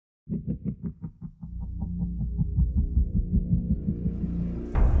Hey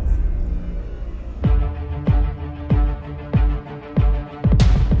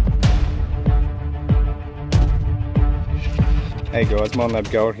guys,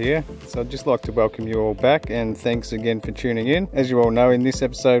 Minelab Gold here. So I'd just like to welcome you all back and thanks again for tuning in. As you all know, in this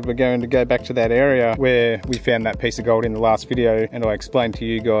episode we're going to go back to that area where we found that piece of gold in the last video, and I explained to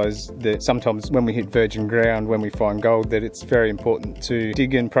you guys that sometimes when we hit virgin ground, when we find gold, that it's very important to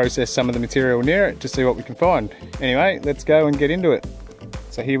dig and process some of the material near it to see what we can find. Anyway, let's go and get into it.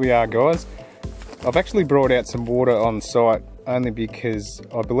 So here we are guys. I've actually brought out some water on site only because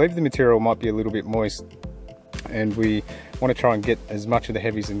I believe the material might be a little bit moist, and we want to try and get as much of the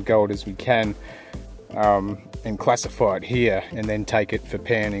heavies and gold as we can and classify it here and then take it for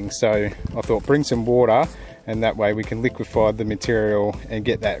panning. So I thought bring some water, and that way we can liquefy the material and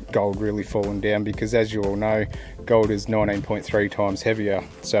get that gold really falling down, because as you all know, gold is 19.3 times heavier.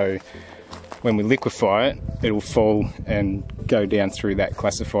 So when we liquefy it, it will fall and go down through that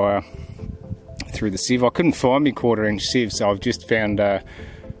classifier, through the sieve. I couldn't find my 1/4-inch sieve, so I've just found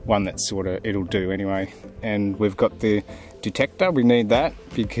one that sort of, it'll do anyway. And we've got the detector. We need that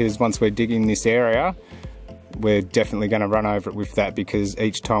because once we're digging this area, we're definitely going to run over it with that, because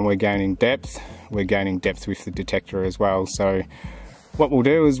each time we're gaining depth with the detector as well. So what we'll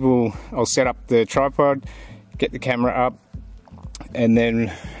do is I'll set up the tripod, get the camera up, and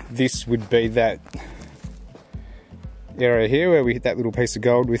then this would be that area here where we hit that little piece of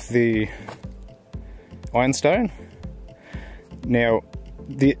gold with the ironstone. Now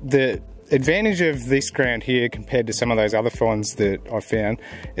the advantage of this ground here compared to some of those other finds that I found,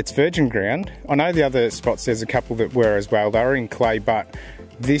 it's virgin ground. I know the other spots, there's a couple that were as well, they were in clay, but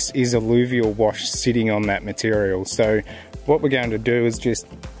this is alluvial wash sitting on that material. So what we're going to do is just,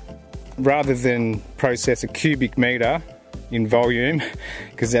 rather than process a cubic meter in volume,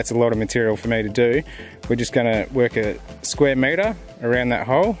 because that's a lot of material for me to do, we're just going to work a square meter around that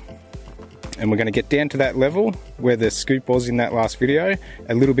hole. And we're going to get down to that level where the scoop was in that last video,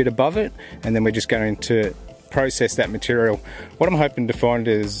 a little bit above it, and then we're just going to process that material. What I'm hoping to find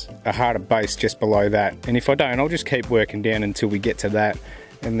is a harder base just below that, and if I don't, I'll just keep working down until we get to that,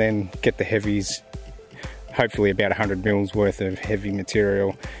 and then get the heavies, hopefully about 100 mils worth of heavy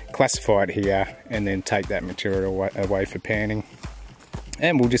material, classify it here, and then take that material away for panning.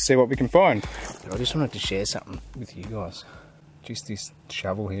 And we'll just see what we can find. I just wanted to share something with you guys. Just this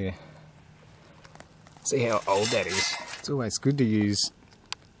shovel here. See how old that is. It's always good to use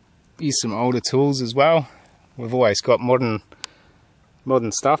some older tools as well. We've always got modern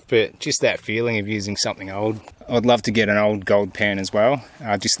stuff, but just that feeling of using something old. I'd love to get an old gold pan as well,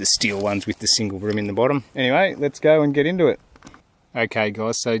 just the steel ones with the single rim in the bottom. Anyway, let's go and get into it. Okay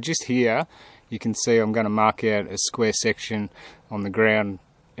guys, so just here you can see I'm going to mark out a square section on the ground,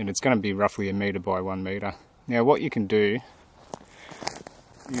 and it's going to be roughly 1 meter by 1 meter. Now what you can do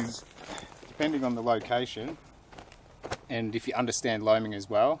is, depending on the location, and if you understand loaming as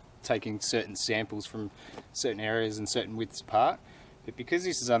well, taking certain samples from certain areas and certain widths apart. But because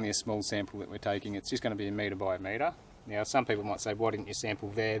this is only a small sample that we're taking, it's just going to be 1 meter by 1 meter. Now some people might say, why didn't you sample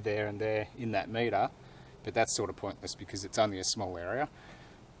there, there and there in that meter? But that's sort of pointless because it's only a small area.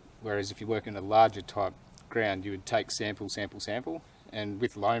 Whereas if you work in a larger type ground, you would take sample, sample, sample. And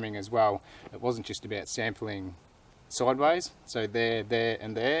with loaming as well, it wasn't just about sampling sideways, so there, there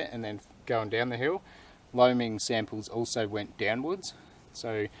and then going down the hill. Loaming samples also went downwards.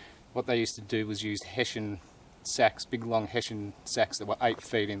 So what they used to do was use Hessian sacks, big long Hessian sacks that were 8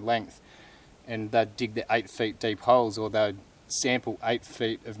 feet in length, and they'd dig the 8 feet deep holes, or they'd sample 8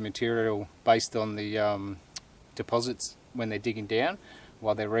 feet of material based on the deposits when they're digging down,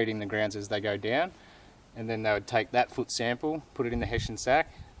 while they're reading the grounds as they go down. And then they would take that foot sample, put it in the Hessian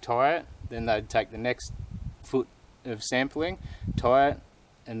sack, tie it, then they'd take the next foot of sampling, tie it,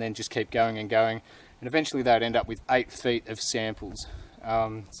 and then just keep going and going, and eventually they'd end up with 8 feet of samples.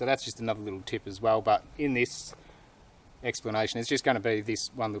 So that's just another little tip as well, but in this explanation it's just going to be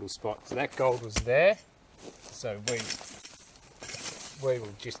this one little spot. So that gold was there, so we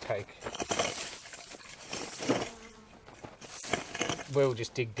will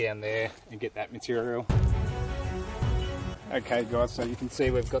just dig down there and get that material. Okay guys, so you can see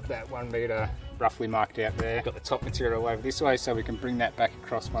we've got that 1 meter roughly marked out there. Got the top material over this way, so we can bring that back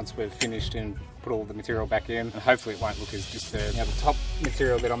across once we've finished and put all the material back in. And hopefully it won't look as disturbed. Now the top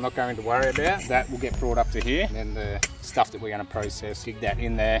material that I'm not going to worry about, that will get brought up to here. And then the stuff that we're going to process, dig that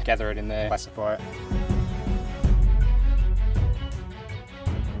in there, gather it in there, classify it.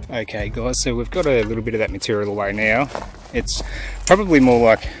 Okay guys, so we've got a little bit of that material away now. It's probably more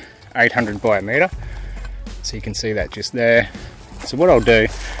like 800 by a meter. So you can see that just there. So what I'll do,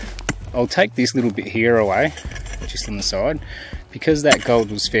 I'll take this little bit here away, just on the side, because that gold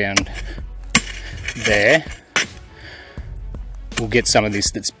was found there. We'll get some of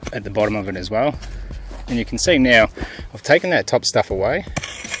this that's at the bottom of it as well. And you can see now, I've taken that top stuff away,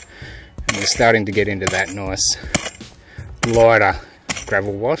 and we're starting to get into that nice, lighter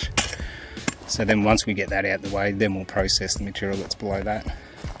gravel wash. So then once we get that out the way, then we'll process the material that's below that.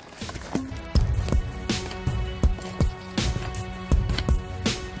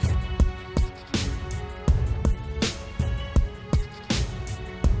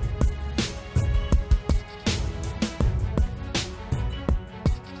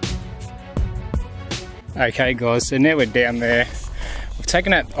 Okay guys, so now we're down there. I've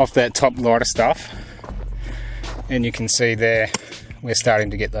taken it off that top lighter stuff, and you can see there we're starting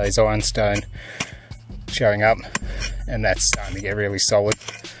to get those ironstone showing up, and that's starting to get really solid.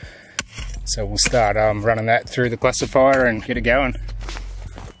 So we'll start running that through the classifier and get it going.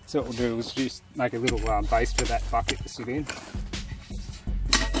 So what we'll do is just make a little base for that bucket to sit in.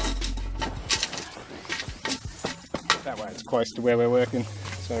 That way it's close to where we're working.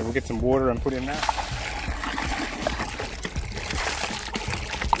 So we'll get some water and put in that.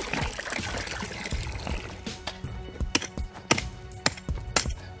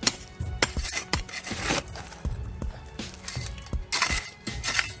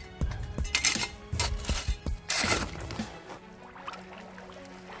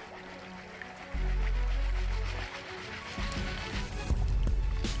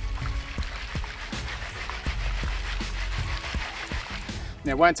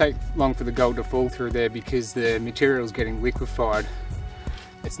 Now it won't take long for the gold to fall through there because the material is getting liquefied.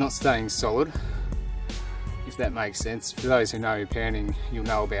 It's not staying solid, if that makes sense. For those who know panning, you'll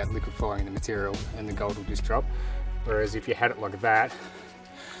know about liquefying the material and the gold will just drop. Whereas if you had it like that,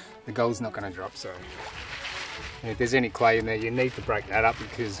 the gold's not going to drop. So if there's any clay in there, you need to break that up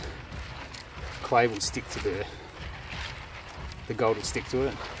because clay will stick to the gold will stick to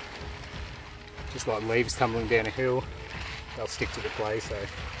it. Just like leaves tumbling down a hill, they'll stick to the clay. So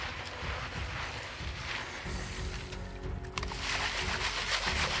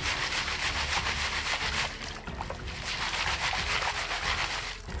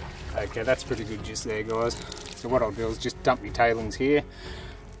okay, that's pretty good just there guys. So what I'll do is just dump my tailings here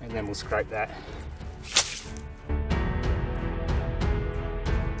and then we'll scrape that.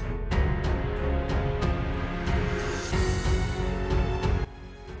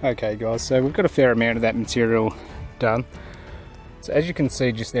 Okay guys, so we've got a fair amount of that material done. So as you can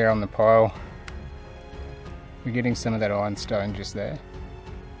see just there on the pile, we're getting some of that ironstone just there.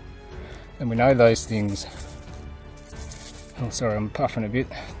 And we know those things, oh sorry I'm puffing a bit,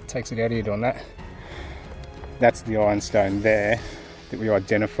 takes it out of you doing that. That's the ironstone there that we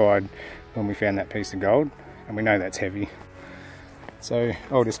identified when we found that piece of gold, and we know that's heavy. So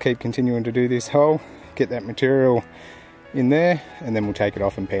I'll just keep continuing to do this hole, get that material in there, and then we'll take it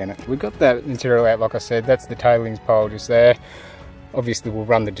off and pan it. We've got that material out, like I said, that's the tailings pile just there. Obviously we'll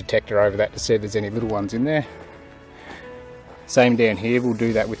run the detector over that to see if there's any little ones in there. Same down here, we'll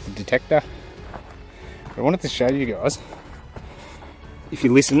do that with the detector. But I wanted to show you guys, if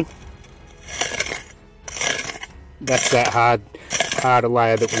you listen, that's that harder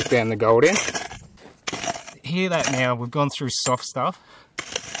layer that we found the gold in. Hear that now, we've gone through soft stuff,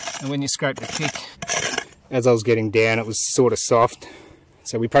 and when you scrape the pick, as I was getting down it was sort of soft.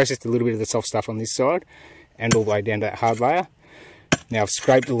 So we processed a little bit of the soft stuff on this side and all the way down to that hard layer. Now I've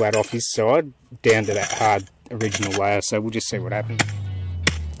scraped all that off this side down to that hard original layer, so we'll just see what happens.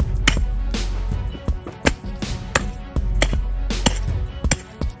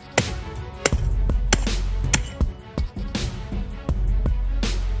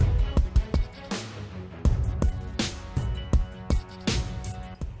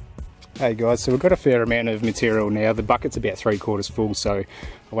 Hey guys, so we've got a fair amount of material now. The bucket's about 3/4 full, so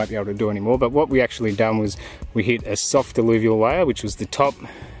I won't be able to do any more. But what we actually done was we hit a soft alluvial layer, which was the top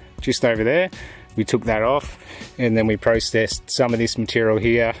just over there. We took that off, and then we processed some of this material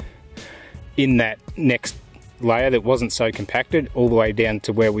here in that next layer that wasn't so compacted, all the way down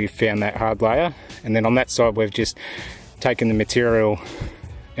to where we found that hard layer. And then on that side we've just taken the material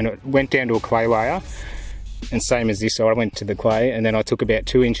and it went down to a clay layer. And same as this side, I went to the clay, and then I took about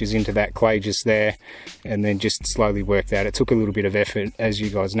 2 inches into that clay just there, and then just slowly worked out. It took a little bit of effort. As you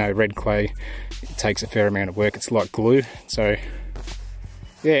guys know, red clay, it takes a fair amount of work. It's like glue. So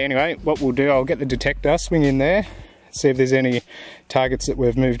yeah, anyway, what we'll do, I'll get the detector, swing in there, see if there's any targets that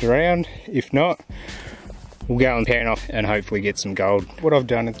we've moved around. If not, we'll go and pan off and hopefully get some gold. What I've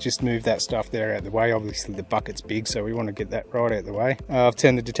done is just move that stuff there out the way. Obviously the bucket's big, so we want to get that right out the way. I've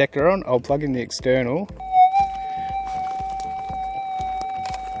turned the detector on. I'll plug in the external.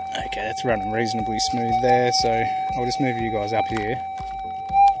 Okay, that's running reasonably smooth there, so I'll just move you guys up here.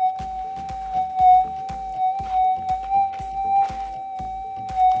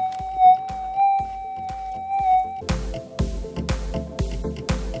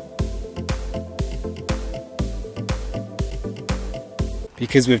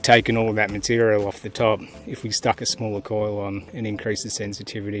 Because we've taken all of that material off the top, if we stuck a smaller coil on and increased the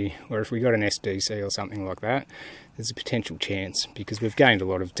sensitivity, or if we got an SDC or something like that, there's a potential chance, because we've gained a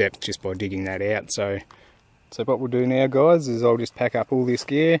lot of depth just by digging that out. So what we'll do now, guys, is I'll just pack up all this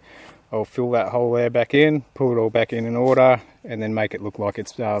gear, I'll fill that hole there back in, pull it all back in order, and then make it look like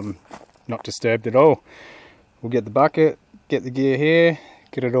it's not disturbed at all. We'll get the bucket, get the gear here,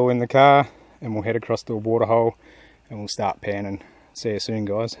 get it all in the car, and we'll head across to a water hole and we'll start panning. See you soon,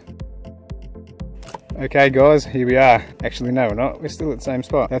 guys. Okay guys, here we are. Actually no, we're not, we're still at the same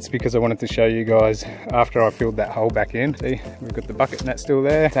spot. That's because I wanted to show you guys after I filled that hole back in. See, we've got the bucket and that's still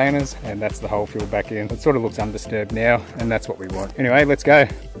there, containers, and that's the hole filled back in. It sort of looks undisturbed now, and that's what we want. Anyway, let's go.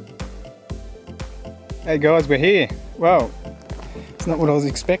 Hey guys, we're here. Well, it's not what I was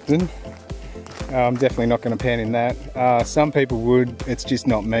expecting. I'm definitely not going to pan in that. Some people would, it's just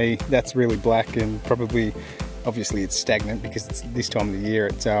not me. That's really black and probably, obviously it's stagnant because it's this time of the year.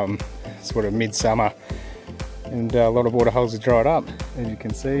 It's sort of midsummer and a lot of water holes are dried up. As you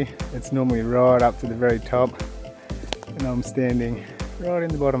can see, it's normally right up to the very top and I'm standing right in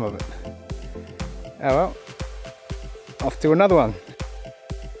the bottom of it. Oh well, off to another one.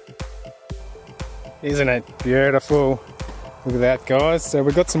 Isn't it beautiful? Look at that, guys. So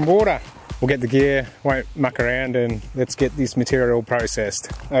we've got some water. We'll get the gear, won't muck around, and let's get this material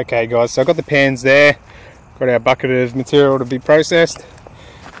processed. Okay guys, so I've got the pans there. Got our bucket of material to be processed,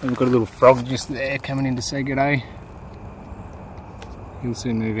 and we've got a little frog just there coming in to say g'day. He'll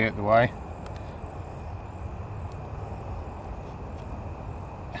soon move out the way.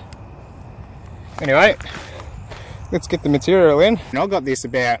 Anyway, let's get the material in. And I got this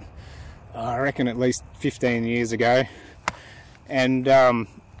about, I reckon at least 15 years ago, and I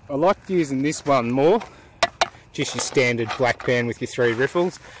liked using this one more, just your standard black pan with your 3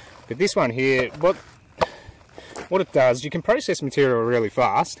 riffles. But this one here, what it does, you can process material really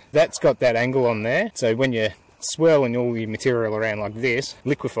fast. That's got that angle on there, so when you're swirling all your material around like this,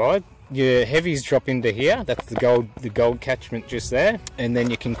 liquefied, your heavies drop into here. That's the gold catchment just there, and then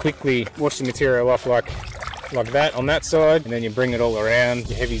you can quickly wash the material off like that on that side, and then you bring it all around.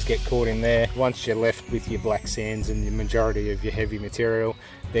 Your heavies get caught in there. Once you're left with your black sands and the majority of your heavy material,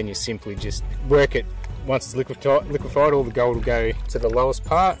 then you simply just work it. Once it's liquefied, all the gold will go to the lowest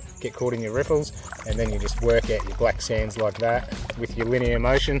part, get caught in your riffles, and then you just work out your black sands like that with your linear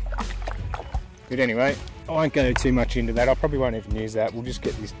motion. But anyway, I won't go too much into that. I probably won't even use that. We'll just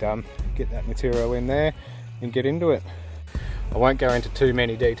get this done, get that material in there and get into it. I won't go into too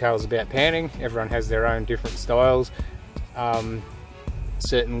many details about panning. Everyone has their own different styles.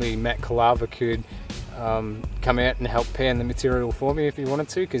 Certainly Matt Kalava could come out and help pan the material for me if he wanted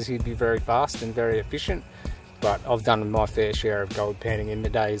to, because he'd be very fast and very efficient. But I've done my fair share of gold panning in the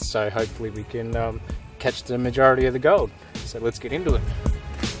days, so hopefully we can catch the majority of the gold. So let's get into it.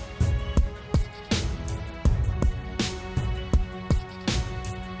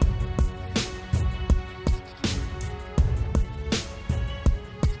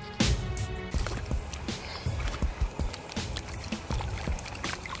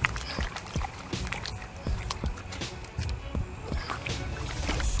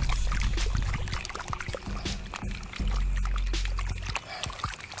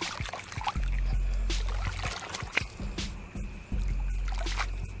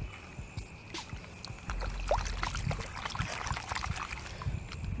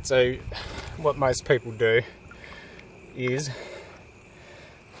 So what most people do is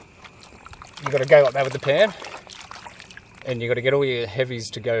you've got to go like that with the pan, and you've got to get all your heavies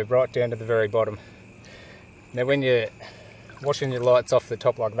to go right down to the very bottom. Now when you're washing your lights off the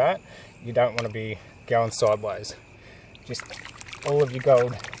top like that, you don't want to be going sideways. Just all of your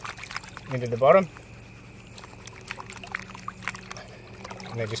gold into the bottom,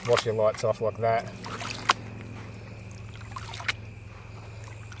 and then just wash your lights off like that.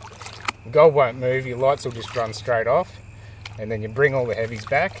 The gold won't move, your lights will just run straight off, and then you bring all the heavies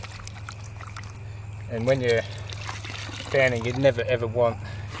back. And when you're panning, you don't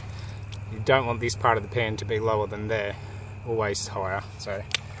want this part of the pan to be lower than there, always higher. So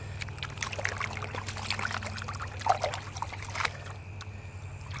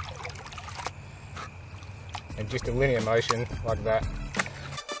and just a linear motion like that.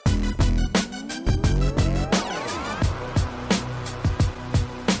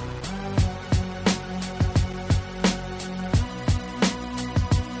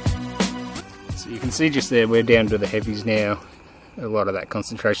 So you can see just there, we're down to the heavies now, a lot of that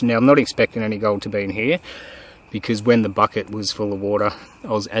concentration. Now I'm not expecting any gold to be in here, because when the bucket was full of water, I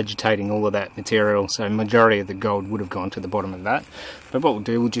was agitating all of that material, so majority of the gold would have gone to the bottom of that. But what we'll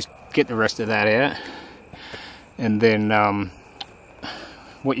do, we'll just get the rest of that out, and then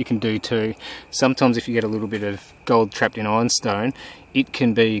what you can do too, sometimes if you get a little bit of gold trapped in ironstone, it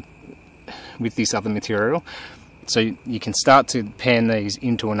can be with this other material. So you can start to pan these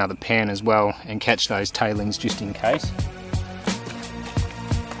into another pan as well and catch those tailings just in case.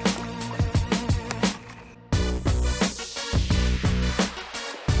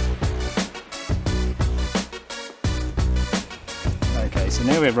 Okay, so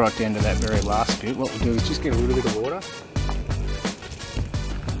now we're right down to that very last bit. What we'll do is just get a little bit of water.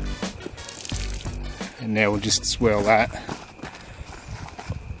 And now we'll just swirl that.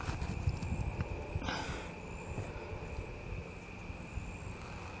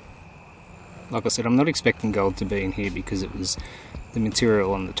 Like I said, I'm not expecting gold to be in here because it was the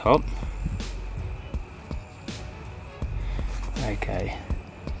material on the top. Okay.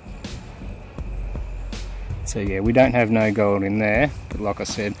 So yeah, we don't have no gold in there, but like I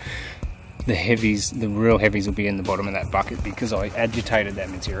said, the heavies, the real heavies will be in the bottom of that bucket because I agitated that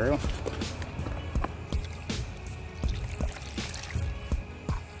material.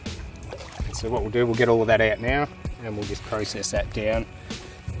 So what we'll do, we'll get all of that out now and we'll just process that down.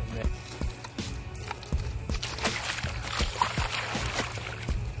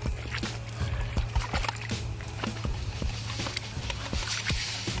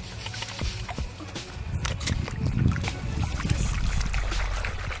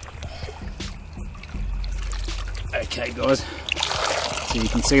 Okay guys, so you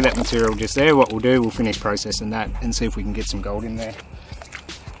can see that material just there. What we'll do, we'll finish processing that and see if we can get some gold in there.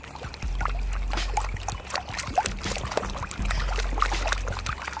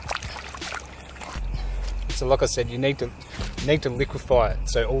 So like I said, you need to liquefy it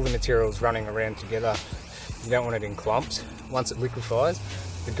so all the material is running around together. You don't want it in clumps. Once it liquefies,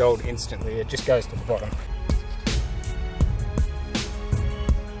 the gold instantly, it just goes to the bottom.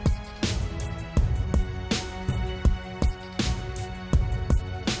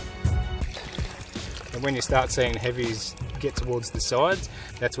 And when you start seeing heavies get towards the sides,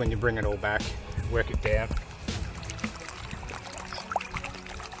 that's when you bring it all back, work it down.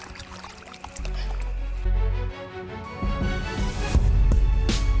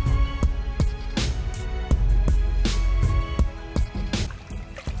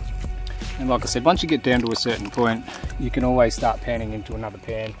 And like I said, once you get down to a certain point, you can always start panning into another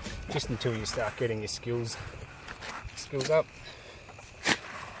pan, just until you start getting your skills up.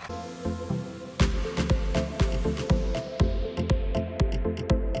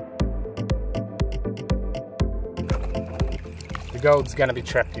 The gold's going to be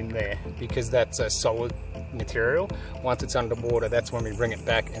trapped in there because that's a solid material. Once it's underwater, that's when we bring it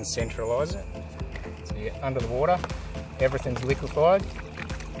back and centralise it. So you get under the water, everything's liquefied.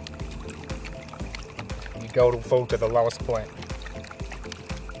 Gold will fall to the lowest point.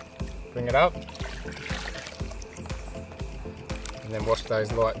 Bring it up and then wash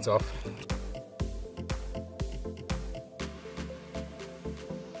those lights off.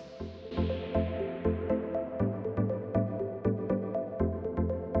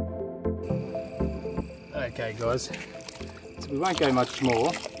 Okay guys, so we won't go much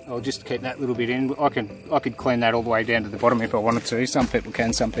more. I'll just keep that little bit in. I could clean that all the way down to the bottom if I wanted to. Some people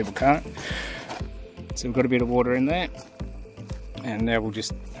can, some people can't. So we've got a bit of water in there, and now we'll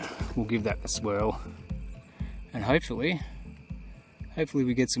give that a swirl, and hopefully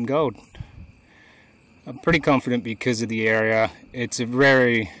we get some gold. I'm pretty confident because of the area. It's a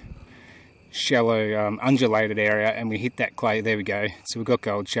very shallow, undulated area, and we hit that clay. There we go. So we've got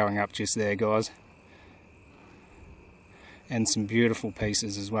gold showing up just there, guys, and some beautiful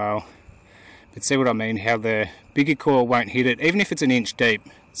pieces as well. But see what I mean? How the bigger coil won't hit it, even if it's an inch deep.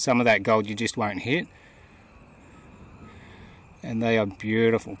 Some of that gold you just won't hit. And they are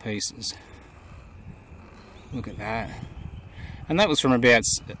beautiful pieces. Look at that. And that was from about,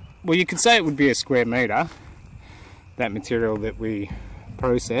 well, you could say it would be a square metre, that material that we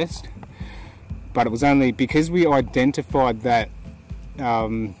processed. But it was only because we identified that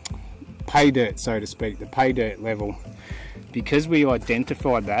pay dirt, so to speak, the pay dirt level. Because we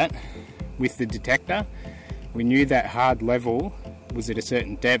identified that with the detector, we knew that hard level was at a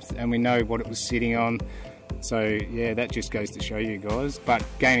certain depth, and we know what it was sitting on. So yeah, that just goes to show you guys. But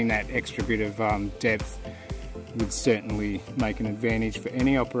gaining that extra bit of depth would certainly make an advantage for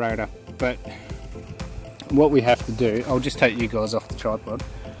any operator. But what we have to do, I'll just take you guys off the tripod.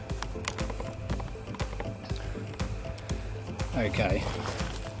 Okay,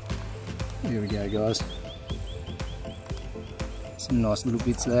 There we go, guys. Some nice little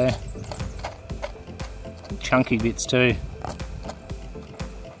bits there. Chunky bits too.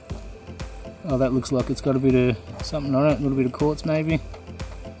 Oh, that looks like it's got a bit of something on it, a little bit of quartz maybe.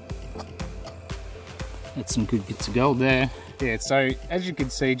 That's some good bits of gold there. Yeah, so as you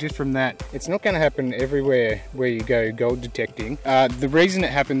can see just from that, it's not going to happen everywhere where you go gold detecting. The reason it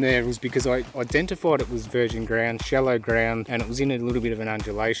happened there was because I identified it was virgin ground, shallow ground, and it was in a little bit of an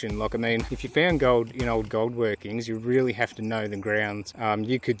undulation. Like, I mean, if you found gold in old gold workings, you really have to know the ground.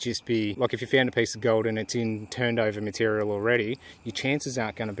 You could just be, like if you found a piece of gold and it's in turned over material already, your chances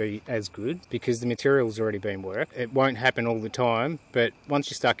aren't going to be as good because the material's already been worked. It won't happen all the time, but once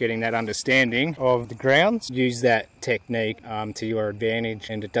you start getting that understanding of the grounds, use that technique to your advantage,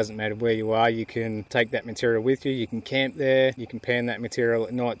 and it doesn't matter where you are, you can take that material with you, you can camp there, you can pan that material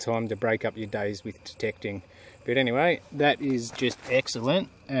at night time to break up your days with detecting. But anyway, that is just excellent,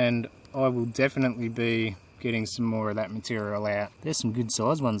 and I will definitely be getting some more of that material out. There's some good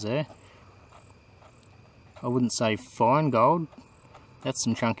size ones there. I wouldn't say fine gold, that's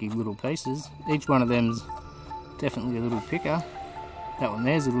some chunky little pieces. Each one of them's definitely a little picker. That one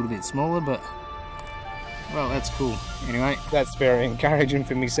there's a little bit smaller, but well, that's cool. Anyway, that's very encouraging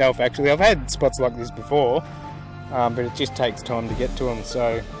for myself actually. I've had spots like this before, but it just takes time to get to them.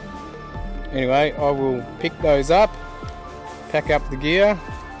 So anyway, I will pick those up, pack up the gear,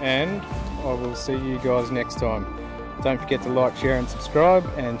 and I will see you guys next time. Don't forget to like, share and subscribe,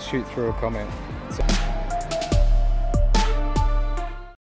 and shoot through a comment.